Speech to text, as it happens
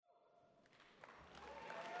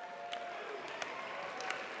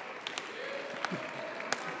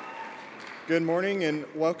Good morning and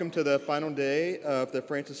welcome to the final day of the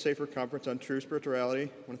Francis Schaeffer Conference on True Spirituality.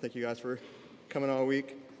 I want to thank you guys for coming all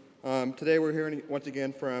week. Today we're hearing once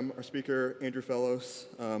again from our speaker, Andrew Fellows.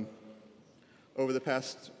 Over the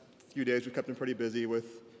past few days we've kept him pretty busy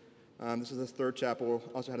with, this is his third chapel,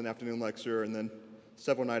 also had an afternoon lecture, and then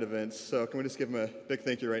several night events. So can we just give him a big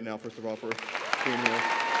thank you right now, first of all, for being here.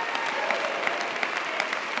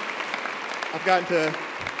 I've gotten to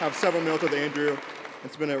have several meals with Andrew.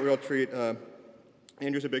 It's been a real treat.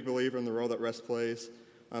 Andrew's a big believer in the role that rest plays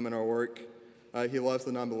in our work. He loves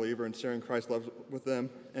the non-believer and sharing Christ's love with them.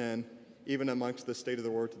 And even amongst the state of the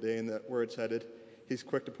world today and where it's headed, he's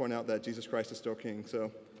quick to point out that Jesus Christ is still King.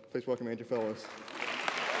 So please welcome Andrew Fellows.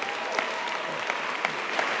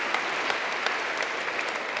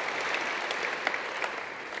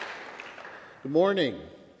 Good morning.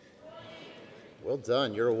 Well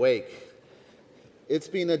done. You're awake. It's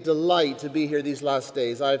been a delight to be here these last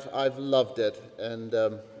days. I've loved it and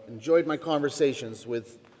enjoyed my conversations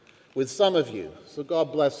with some of you. So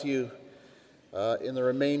God bless you in the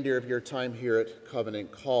remainder of your time here at Covenant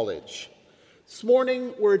College. This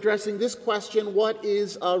morning we're addressing this question: what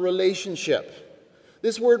is a relationship?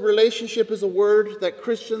 This word relationship is a word that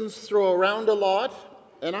Christians throw around a lot,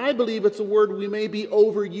 and I believe it's a word we may be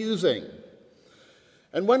overusing.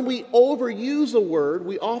 And when we overuse a word,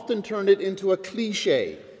 we often turn it into a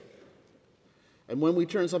cliche. And when we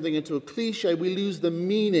turn something into a cliche, we lose the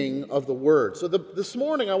meaning of the word. So this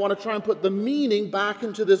morning, I want to try and put the meaning back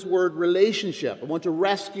into this word relationship. I want to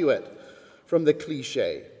rescue it from the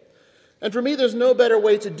cliche. And for me, there's no better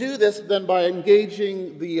way to do this than by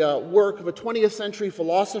engaging the work of a 20th century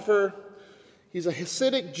philosopher. He's a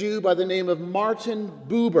Hasidic Jew by the name of Martin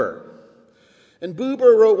Buber. And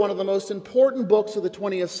Buber wrote one of the most important books of the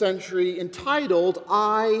 20th century entitled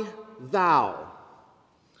I, Thou.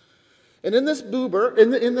 And in this book,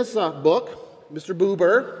 Mr.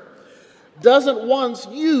 Buber doesn't once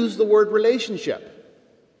use the word relationship,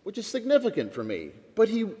 which is significant for me, but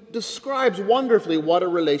he describes wonderfully what a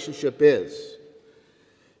relationship is.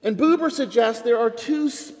 And Buber suggests there are two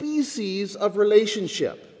species of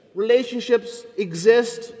relationship. Relationships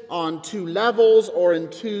exist on two levels or in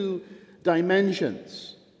two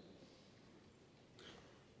dimensions.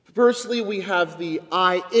 Firstly, we have the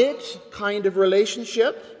I-it kind of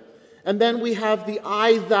relationship, and then we have the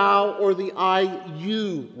I-thou or the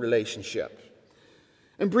I-you relationship.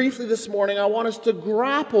 And briefly this morning, I want us to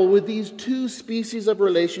grapple with these two species of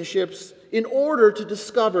relationships in order to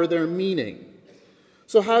discover their meaning.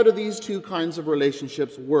 So how do these two kinds of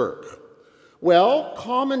relationships work? Well,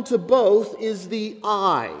 common to both is the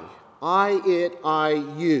I-it,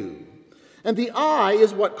 I-you. And the I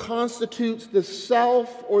is what constitutes the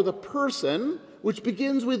self or the person, which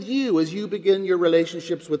begins with you as you begin your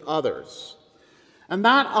relationships with others. And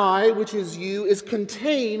that I, which is you, is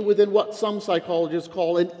contained within what some psychologists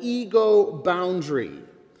call an ego boundary.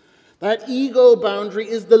 That ego boundary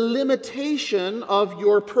is the limitation of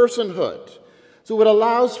your personhood. So it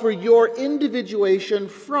allows for your individuation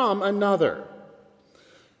from another.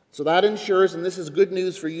 So that ensures, and this is good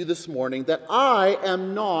news for you this morning, that I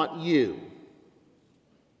am not you.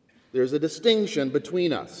 There's a distinction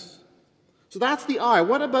between us. So that's the I.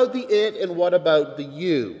 What about the it and what about the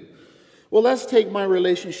you? Well, let's take my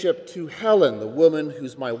relationship to Helen, the woman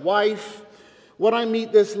who's my wife. When I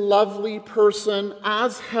meet this lovely person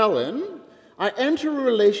as Helen, I enter a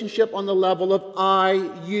relationship on the level of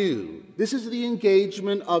I-you. This is the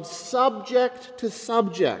engagement of subject to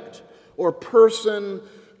subject or person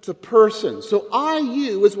to person. So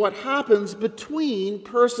I-you is what happens between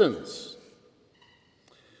persons.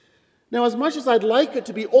 Now, as much as I'd like it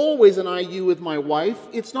to be always an I-you with my wife,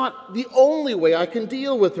 it's not the only way I can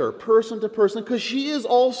deal with her, person to person, because she is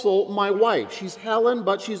also my wife. She's Helen,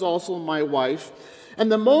 but she's also my wife.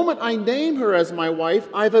 And the moment I name her as my wife,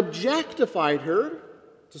 I've objectified her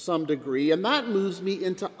to some degree, and that moves me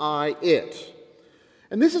into I-it.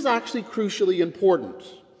 And this is actually crucially important.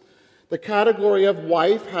 The category of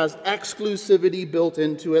wife has exclusivity built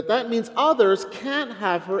into it. That means others can't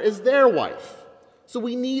have her as their wife. So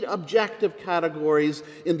we need objective categories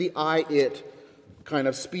in the I-it kind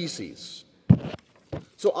of species.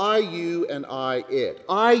 So I-you and I-it.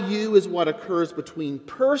 I-you is what occurs between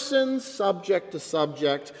persons, subject to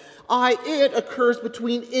subject. I-it occurs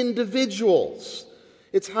between individuals.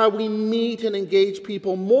 It's how we meet and engage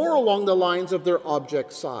people more along the lines of their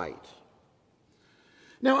object side.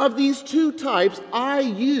 Now, of these two types,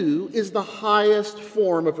 I-you is the highest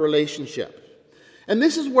form of relationship. And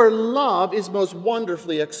this is where love is most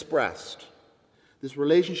wonderfully expressed. This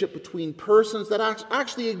relationship between persons that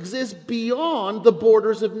actually exists beyond the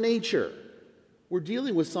borders of nature. We're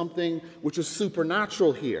dealing with something which is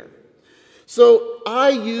supernatural here. So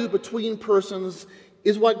I-you between persons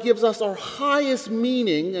is what gives us our highest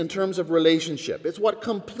meaning in terms of relationship. It's what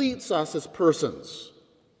completes us as persons.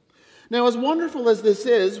 Now, as wonderful as this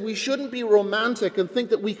is, we shouldn't be romantic and think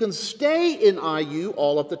that we can stay in I-you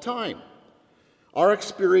all of the time. Our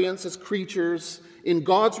experience as creatures in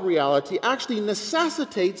God's reality actually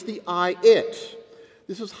necessitates the I-it.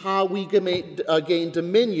 This is how we gain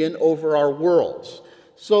dominion over our worlds.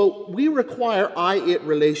 So we require I-it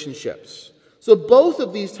relationships. So both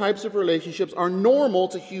of these types of relationships are normal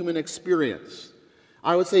to human experience.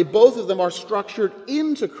 I would say both of them are structured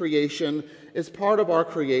into creation as part of our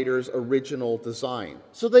Creator's original design.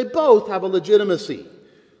 So they both have a legitimacy.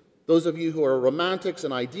 Those of you who are romantics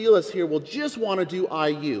and idealists here will just want to do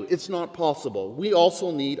I-you. It's not possible. We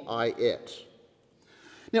also need I-it.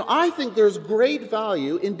 Now, I think there's great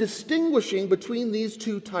value in distinguishing between these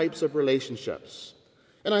two types of relationships.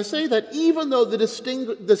 And I say that even though the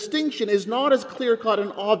distinction is not as clear-cut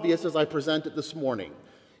and obvious as I presented this morning.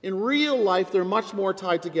 In real life, they're much more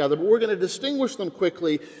tied together, but we're going to distinguish them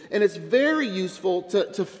quickly, and it's very useful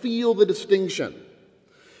to feel the distinction.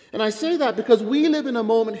 And I say that because we live in a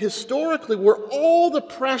moment historically where all the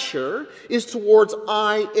pressure is towards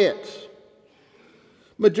I-it.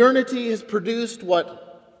 Modernity has produced what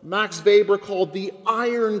Max Weber called the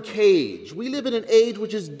iron cage. We live in an age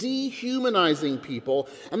which is dehumanizing people,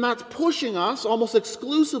 and that's pushing us almost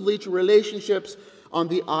exclusively to relationships on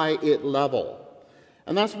the I-it level.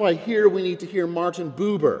 And that's why here we need to hear Martin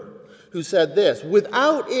Buber, who said this: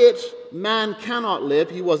 "Without it, man cannot live."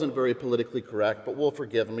 He wasn't very politically correct, but we'll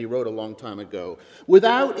forgive him. He wrote a long time ago.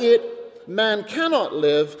 "Without it, man cannot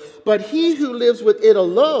live, but he who lives with it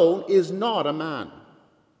alone is not a man."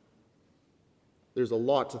 There's a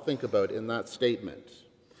lot to think about in that statement.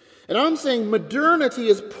 And I'm saying modernity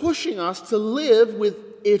is pushing us to live with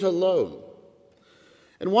it alone.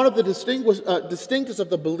 And one of the distinctives of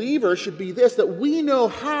the believer should be this, that we know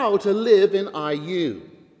how to live in I-you.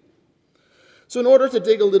 So in order to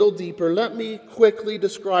dig a little deeper, let me quickly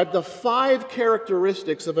describe the 5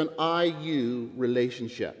 characteristics of an I-you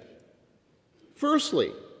relationship.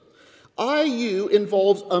 Firstly, I-you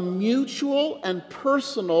involves a mutual and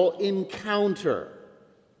personal encounter.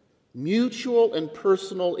 Mutual and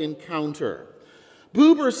personal encounter.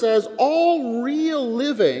 Buber says all real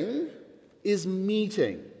living is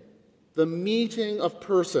meeting, the meeting of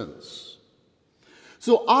persons.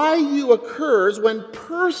 So I-you occurs when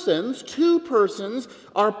two persons,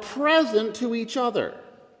 are present to each other.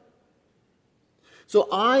 So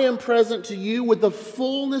I am present to you with the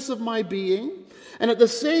fullness of my being, and at the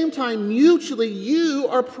same time, mutually, you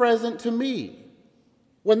are present to me.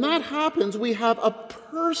 When that happens, we have a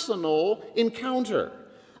personal encounter,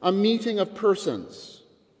 a meeting of persons.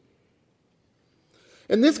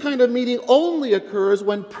 And this kind of meeting only occurs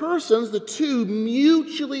when persons, the two,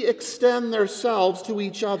 mutually extend themselves to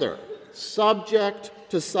each other, subject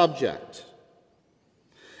to subject.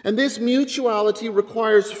 And this mutuality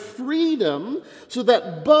requires freedom so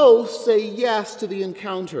that both say yes to the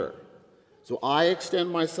encounter. So I extend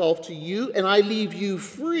myself to you, and I leave you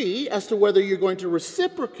free as to whether you're going to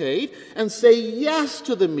reciprocate and say yes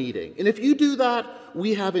to the meeting. And if you do that,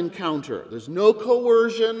 we have encounter. There's no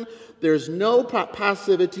coercion. There's no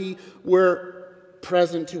passivity. We're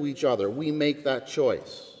present to each other. We make that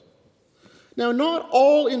choice. Now, not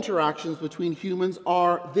all interactions between humans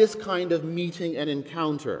are this kind of meeting and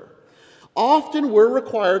encounter. Often we're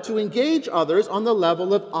required to engage others on the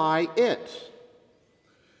level of I-it.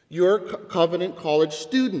 You're Covenant College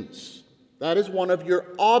students. That is one of your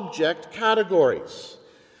object categories.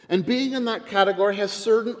 And being in that category has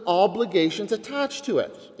certain obligations attached to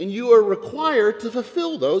it. And you are required to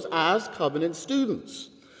fulfill those as Covenant students.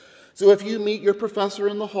 So if you meet your professor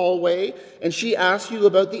in the hallway and she asks you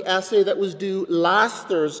about the essay that was due last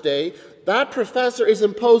Thursday, that professor is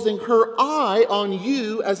imposing her I on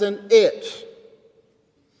you as an it.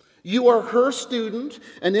 You are her student,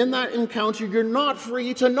 and in that encounter, you're not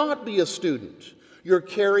free to not be a student. You're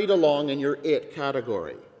carried along in your it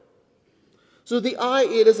category. So the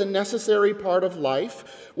I-it is a necessary part of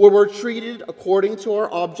life where we're treated according to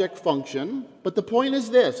our object function. But the point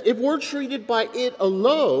is this: if we're treated by it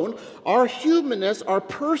alone, our humanness, our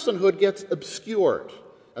personhood gets obscured,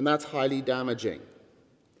 and that's highly damaging.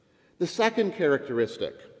 The second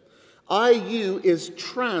characteristic, I-you is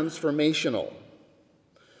transformational.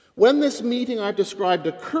 When this meeting I've described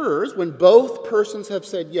occurs, when both persons have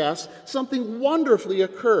said yes, something wonderfully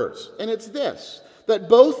occurs. And it's this, that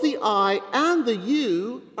both the I and the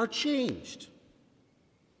you are changed.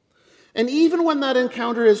 And even when that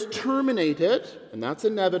encounter is terminated, and that's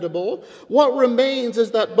inevitable, what remains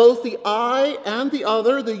is that both the I and the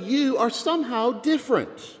other, the you, are somehow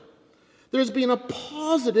different. There's been a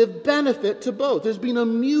positive benefit to both. There's been a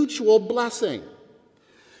mutual blessing.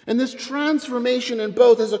 And this transformation in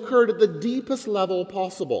both has occurred at the deepest level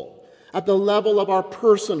possible, at the level of our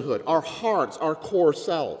personhood, our hearts, our core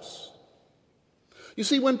selves. You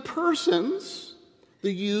see, when persons,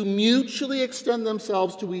 the you, mutually extend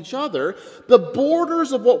themselves to each other, the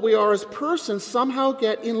borders of what we are as persons somehow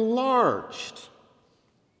get enlarged.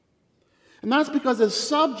 And that's because as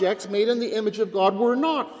subjects made in the image of God, we're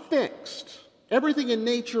not fixed. Everything in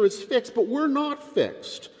nature is fixed, but we're not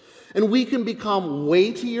fixed. And we can become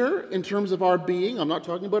weightier in terms of our being. I'm not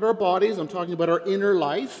talking about our bodies, I'm talking about our inner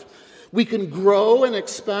life. We can grow and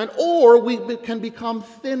expand, or we can become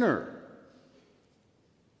thinner.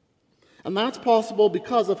 And that's possible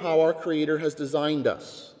because of how our Creator has designed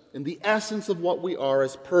us, in the essence of what we are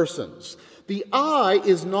as persons. The I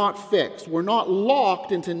is not fixed. We're not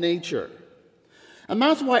locked into nature. And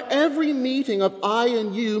that's why every meeting of I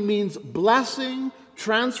and you means blessing,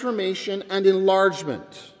 transformation, and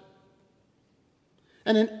enlargement.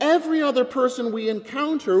 And in every other person we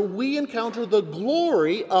encounter the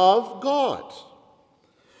glory of God.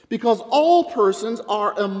 Because all persons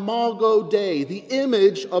are imago Dei, the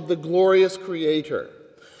image of the glorious Creator.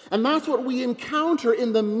 And that's what we encounter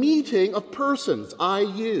in the meeting of persons, I,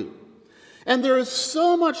 you. And there is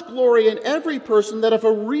so much glory in every person that if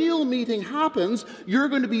a real meeting happens, you're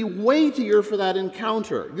going to be weightier for that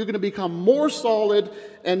encounter. You're going to become more solid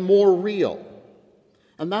and more real.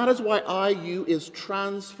 And that is why I, you is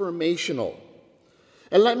transformational.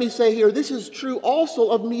 And let me say here, this is true also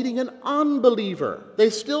of meeting an unbeliever. They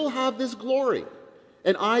still have this glory.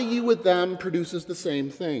 And I, you with them produces the same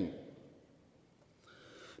thing.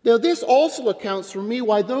 Now, this also accounts for me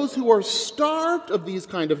why those who are starved of these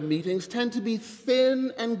kind of meetings tend to be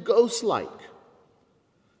thin and ghost-like.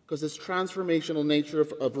 Because this transformational nature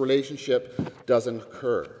of relationship doesn't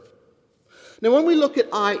occur. Now, when we look at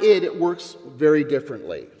I-id, it works very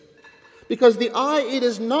differently. Because the I-id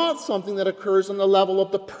is not something that occurs on the level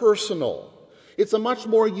of the personal. It's a much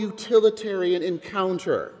more utilitarian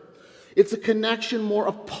encounter. It's a connection more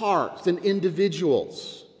of parts than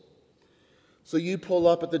individuals. So you pull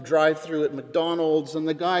up at the drive-thru at McDonald's, and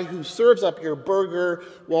the guy who serves up your burger,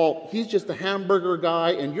 well, he's just the hamburger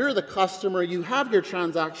guy, and you're the customer. You have your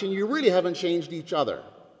transaction. You really haven't changed each other.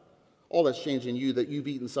 All that's changed in you that you've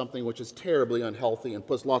eaten something which is terribly unhealthy and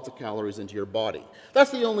puts lots of calories into your body.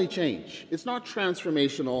 That's the only change. It's not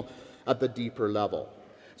transformational at the deeper level.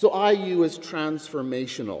 So IU is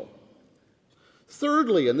transformational.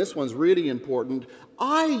 Thirdly, and this one's really important,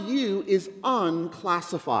 IU is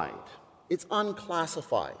unclassified. It's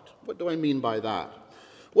unclassified. What do I mean by that?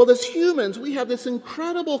 Well, as humans, we have this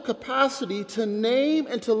incredible capacity to name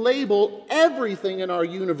and to label everything in our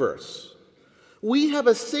universe. We have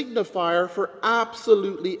a signifier for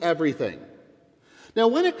absolutely everything. Now,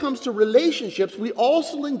 when it comes to relationships, we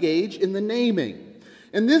also engage in the naming.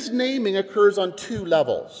 And this naming occurs on two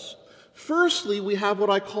levels. Firstly, we have what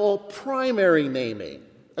I call primary naming.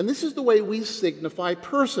 And this is the way we signify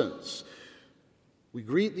persons. We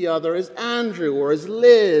greet the other as Andrew or as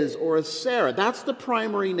Liz or as Sarah. That's the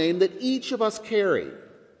primary name that each of us carry.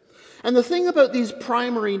 And the thing about these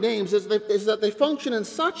primary names is that they function in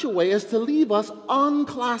such a way as to leave us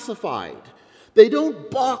unclassified. They don't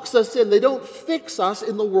box us in. They don't fix us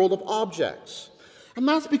in the world of objects. And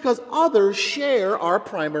that's because others share our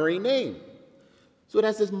primary name. So it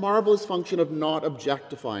has this marvelous function of not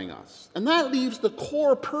objectifying us. And that leaves the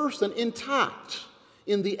core person intact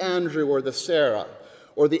in the Andrew or the Sarah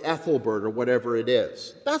or the Ethelbert or whatever it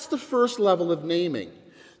is. That's the first level of naming.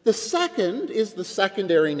 The second is the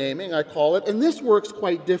secondary naming, I call it, and this works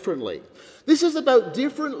quite differently. This is about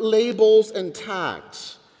different labels and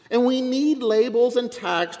tags. And we need labels and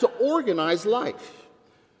tags to organize life.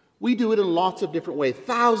 We do it in lots of different ways,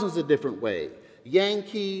 thousands of different ways.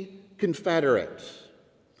 Yankee, Confederate.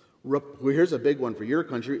 Here's a big one for your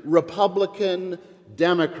country. Republican,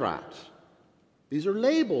 Democrat. These are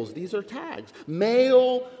labels. These are tags.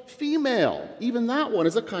 Male, female. Even that one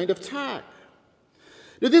is a kind of tag.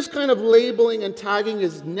 Now, this kind of labeling and tagging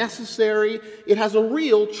is necessary. It has a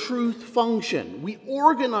real truth function. We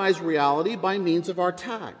organize reality by means of our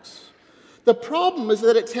tags. The problem is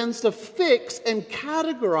that it tends to fix and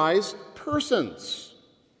categorize persons.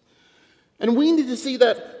 And we need to see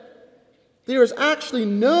that there is actually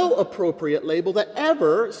no appropriate label that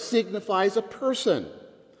ever signifies a person.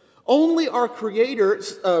 Only our Creator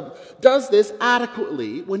does this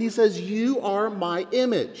adequately when he says, "You are my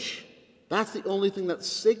image." That's the only thing that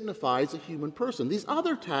signifies a human person. These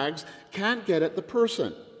other tags can't get at the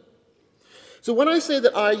person. So when I say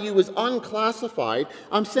that IU is unclassified,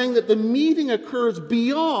 I'm saying that the meeting occurs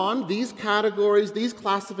beyond these categories, these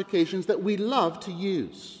classifications that we love to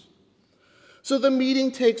use. So the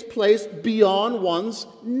meeting takes place beyond one's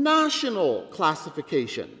national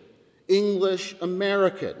classification, English,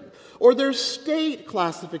 American, or their state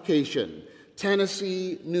classification,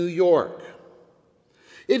 Tennessee, New York.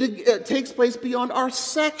 It takes place beyond our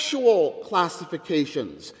sexual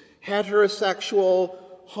classifications, heterosexual,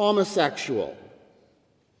 homosexual.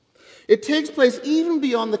 It takes place even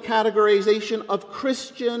beyond the categorization of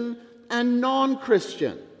Christian and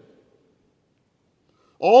non-Christian.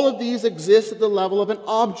 All of these exist at the level of an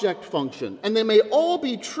object function, and they may all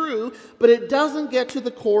be true, but it doesn't get to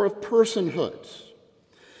the core of personhood.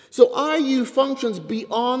 So IU functions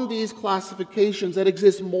beyond these classifications that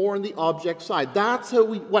exist more on the object side. That's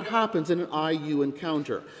what happens in an IU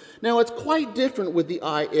encounter. Now, it's quite different with the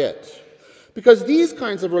I-it, because these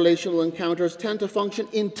kinds of relational encounters tend to function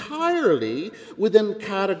entirely within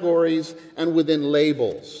categories and within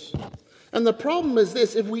labels. And the problem is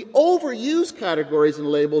this: if we overuse categories and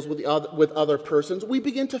labels with other persons, we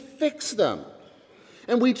begin to fix them.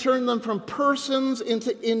 And we turn them from persons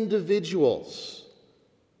into individuals.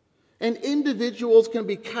 And individuals can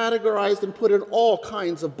be categorized and put in all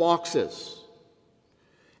kinds of boxes.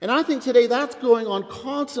 And I think today that's going on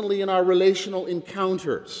constantly in our relational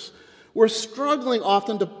encounters. We're struggling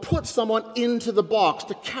often to put someone into the box,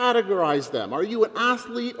 to categorize them. Are you an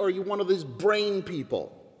athlete or are you one of these brain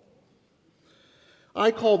people? I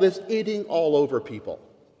call this itting all over people.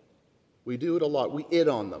 We do it a lot. We it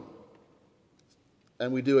on them.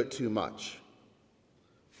 And we do it too much.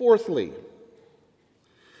 Fourthly,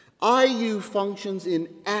 IU functions in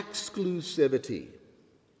exclusivity.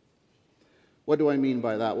 What do I mean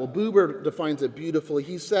by that? Well, Buber defines it beautifully.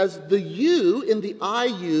 He says, the you in the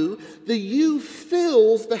IU, the you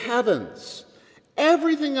fills the heavens.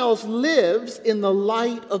 Everything else lives in the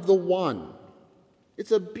light of the one.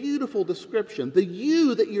 It's a beautiful description. The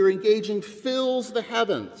you that you're engaging fills the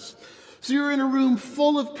heavens. So you're in a room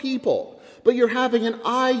full of people, but you're having an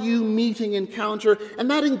IU meeting encounter, and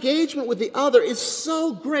that engagement with the other is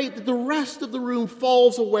so great that the rest of the room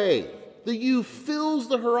falls away. The you fills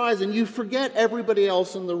the horizon. You forget everybody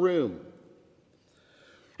else in the room.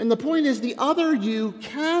 And the point is, the other you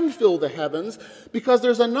can fill the heavens because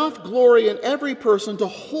there's enough glory in every person to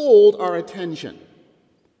hold our attention.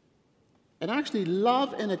 And actually,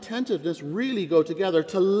 love and attentiveness really go together.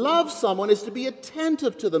 To love someone is to be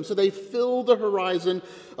attentive to them so they fill the horizon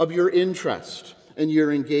of your interest and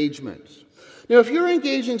your engagement. Now, if you're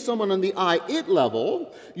engaging someone on the I-it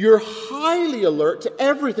level, you're highly alert to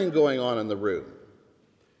everything going on in the room.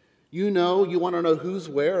 You want to know who's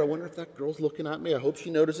where. I wonder if that girl's looking at me. I hope she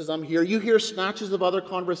notices I'm here. You hear snatches of other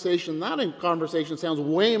conversation. That conversation sounds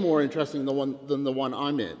way more interesting than the one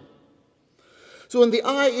I'm in. So in the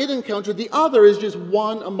I-it encounter, the other is just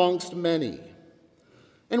one amongst many.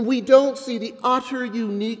 And we don't see the utter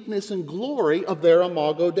uniqueness and glory of their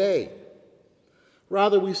imago Dei.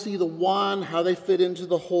 Rather, we see the one, how they fit into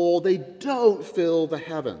the whole. They don't fill the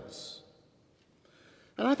heavens.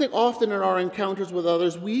 And I think often in our encounters with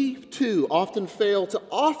others, we too often fail to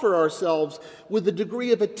offer ourselves with a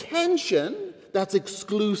degree of attention that's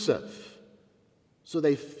exclusive. So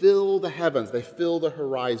they fill the heavens, they fill the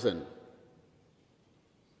horizon.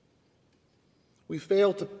 We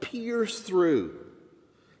fail to pierce through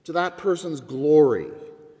to that person's glory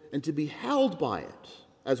and to be held by it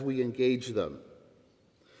as we engage them.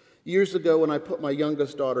 Years ago, when I put my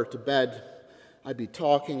youngest daughter to bed, I'd be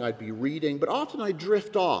talking, I'd be reading, but often I'd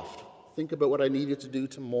drift off, think about what I needed to do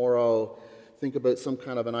tomorrow, think about some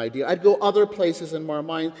kind of an idea. I'd go other places in my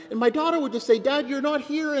mind, and my daughter would just say, "Dad, you're not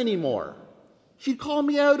here anymore." She'd call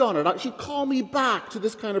me out on it. She'd call me back to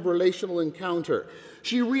this kind of relational encounter.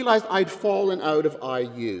 She realized I'd fallen out of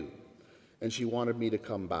IU, and she wanted me to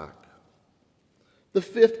come back. The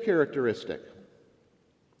fifth characteristic,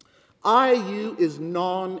 IU is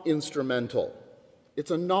non-instrumental. It's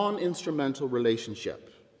a non-instrumental relationship.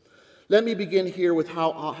 Let me begin here with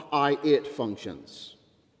how I-it functions.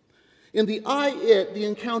 In the I-it, the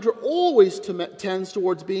encounter always tends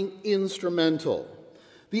towards being instrumental.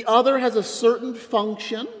 The other has a certain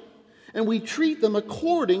function, and we treat them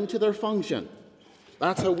according to their function.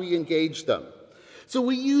 That's how we engage them. So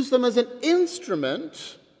we use them as an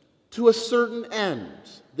instrument to a certain end.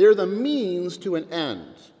 They're the means to an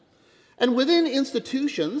end. And within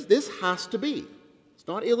institutions, this has to be. It's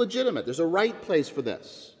not illegitimate. There's a right place for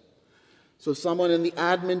this. So someone in the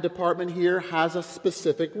admin department here has a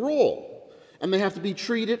specific role. and they have to be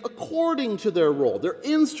treated according to their role. They're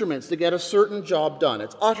instruments to get a certain job done.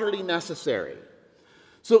 It's utterly necessary.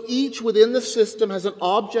 So each within the system has an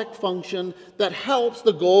object function that helps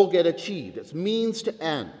the goal get achieved. It's means to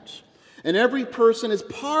end. And every person is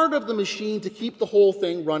part of the machine to keep the whole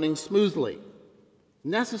thing running smoothly.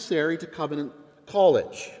 Necessary to Covenant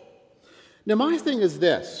College. Now, my thing is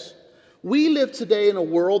this. We live today in a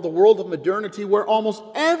world, the world of modernity, where almost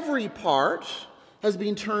every part has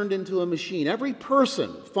been turned into a machine. Every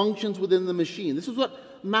person functions within the machine. This is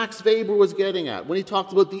what Max Weber was getting at when he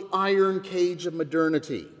talked about the iron cage of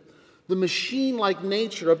modernity, the machine-like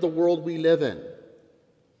nature of the world we live in.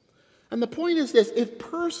 And the point is this: if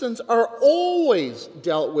persons are always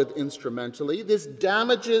dealt with instrumentally, this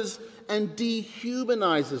damages and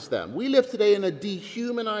dehumanizes them. We live today in a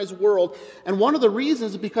dehumanized world, and one of the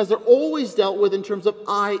reasons is because they're always dealt with in terms of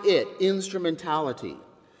I-it, instrumentality.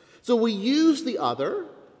 So we use the other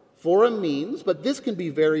for a means, but this can be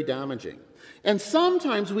very damaging. And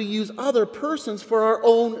sometimes we use other persons for our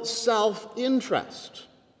own self-interest.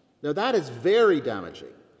 Now that is very damaging.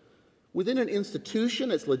 Within an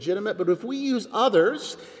institution, it's legitimate, but if we use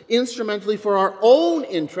others instrumentally for our own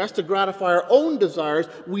interest, to gratify our own desires,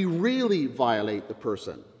 we really violate the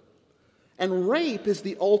person. And rape is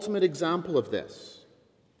the ultimate example of this.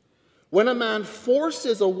 When a man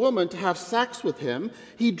forces a woman to have sex with him,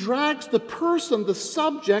 he drags the person, the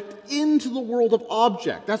subject, into the world of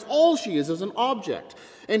object. That's all she is an object.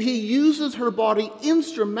 And he uses her body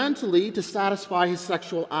instrumentally to satisfy his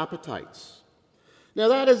sexual appetites. Now,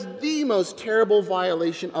 that is the most terrible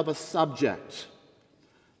violation of a subject.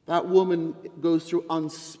 That woman goes through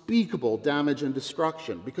unspeakable damage and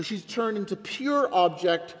destruction because she's turned into pure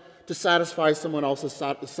object to satisfy someone else's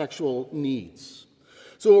sexual needs.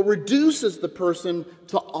 So it reduces the person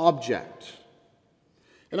to object.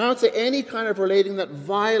 And I would say any kind of relating that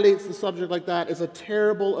violates the subject like that is a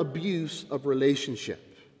terrible abuse of relationship.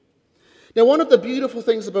 Now, one of the beautiful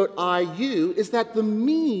things about IU is that the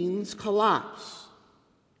means collapse.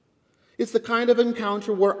 It's the kind of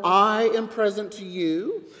encounter where I am present to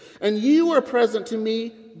you, and you are present to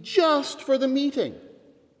me just for the meeting.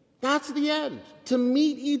 That's the end. To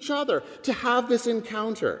meet each other, to have this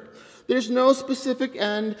encounter. There's no specific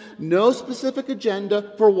end, no specific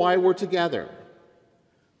agenda for why we're together.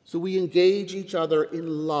 So we engage each other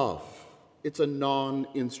in love. It's a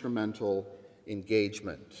non-instrumental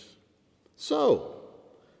engagement. So,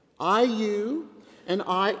 you and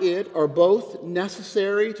it are both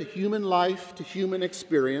necessary to human life, to human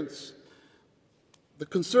experience. The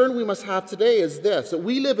concern we must have today is this, that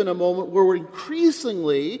we live in a moment where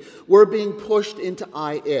we're being pushed into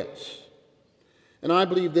it. And I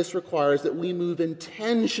believe this requires that we move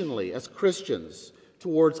intentionally as Christians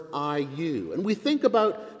towards you. And we think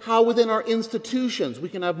about how within our institutions we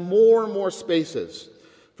can have more and more spaces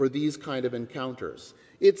for these kind of encounters.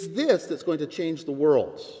 It's this that's going to change the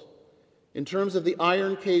world. In terms of the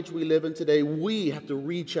iron cage we live in today, we have to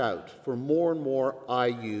reach out for more and more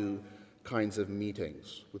IU kinds of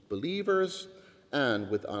meetings with believers and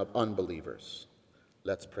with unbelievers.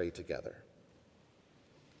 Let's pray together.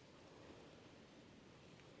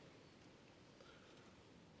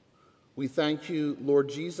 We thank you, Lord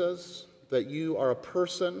Jesus, that you are a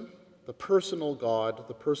person, the personal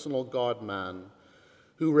God-man,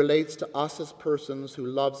 who relates to us as persons, who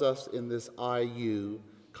loves us in this IU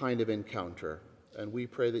kind of encounter. And we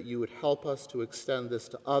pray that you would help us to extend this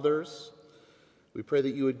to others. We pray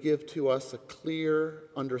that you would give to us a clear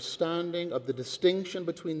understanding of the distinction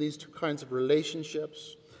between these two kinds of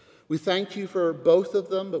relationships. We thank you for both of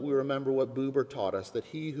them, but we remember what Buber taught us, that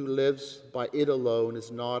he who lives by it alone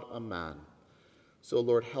is not a man. So,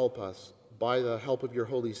 Lord, help us, by the help of your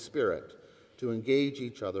Holy Spirit, to engage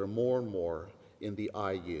each other more and more in the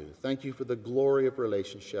IU. Thank you for the glory of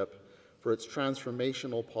relationship, for its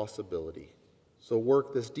transformational possibility. So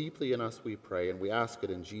work this deeply in us, we pray, and we ask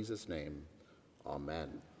it in Jesus' name.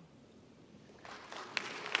 Amen.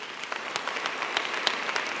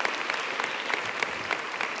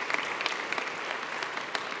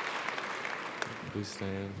 Please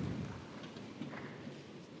stand.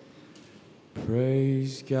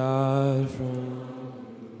 Praise God from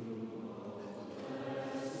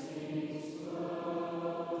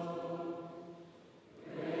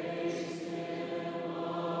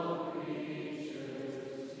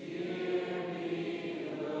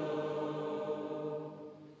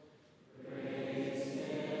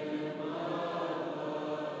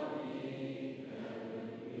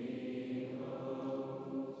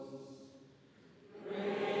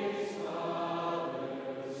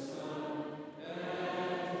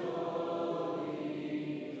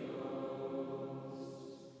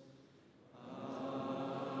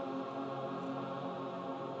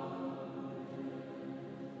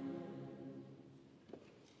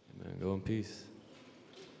Go in peace.